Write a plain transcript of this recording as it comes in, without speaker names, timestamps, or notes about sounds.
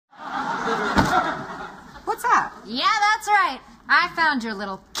Yeah, that's right. I found your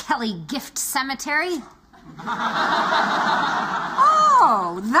little Kelly gift cemetery.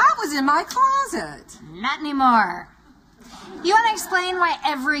 Oh, that was in my closet. Not anymore. You want to explain why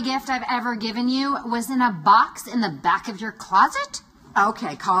every gift I've ever given you was in a box in the back of your closet?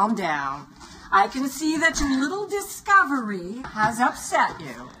 Okay, calm down. I can see that your little discovery has upset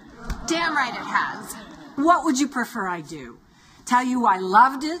you. Damn right it has. What would you prefer I do? Tell you I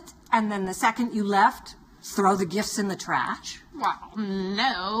loved it, and then the second you left, throw the gifts in the trash? Well,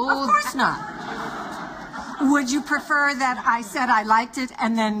 no. Of course not. Would you prefer that I said I liked it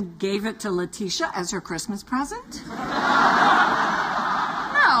and then gave it to Letitia as her Christmas present?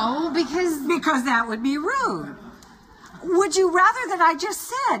 No, Because that would be rude. Would you rather that I just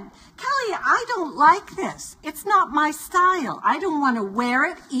said, Kelly, I don't like this. It's not my style. I don't want to wear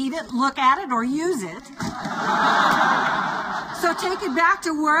it, eat it, look at it, or use it. So take it back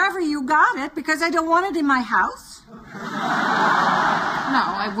to wherever you got it because I don't want it in my house? No,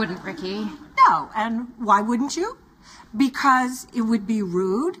 I wouldn't, Ricky. No, and why wouldn't you? Because it would be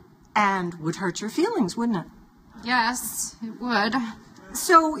rude and would hurt your feelings, wouldn't it? Yes, it would.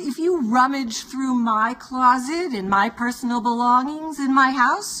 So if you rummage through my closet and my personal belongings in my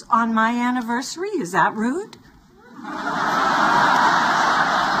house on my anniversary, is that rude?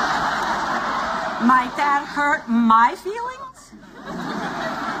 Might that hurt my feelings?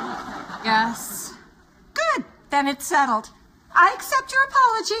 Yes. Good, then it's settled. I accept your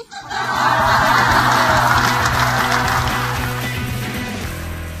apology.